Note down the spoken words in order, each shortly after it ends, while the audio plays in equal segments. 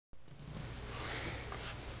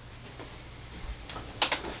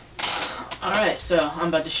Alright, so I'm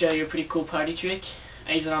about to show you a pretty cool party trick.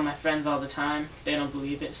 I use it on my friends all the time. They don't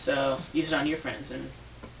believe it, so use it on your friends, and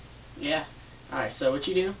yeah. Alright, so what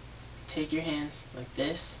you do, take your hands like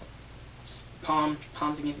this, just palms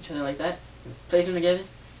against each other like that, place them together.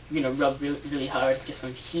 You're going to rub really hard, get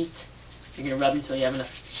some heat. You're going to rub until you have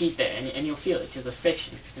enough heat there, and you'll feel it, because the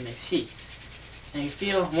friction, it makes heat. And you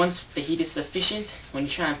feel, once the heat is sufficient, when you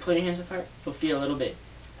try and pull your hands apart, you'll feel a little bit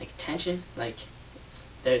like tension, like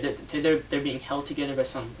they're being held together by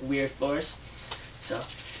some weird force. So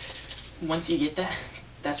once you get that,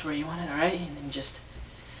 that's where you want it, alright? And then just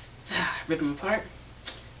rip them apart,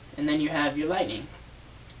 and then you have your lightning.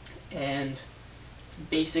 And it's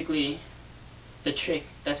basically the trick.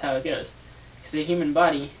 That's how it goes. Because the human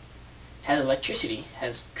body has electricity,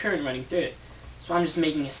 has current running through it. So I'm just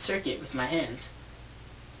making a circuit with my hands.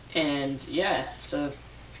 And yeah, so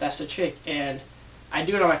that's the trick. And I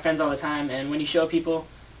do it on my friends all the time, and when you show people,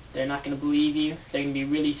 they're not going to believe you. They're going to be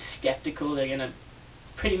really skeptical. They're going to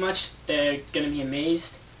be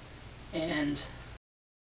amazed. And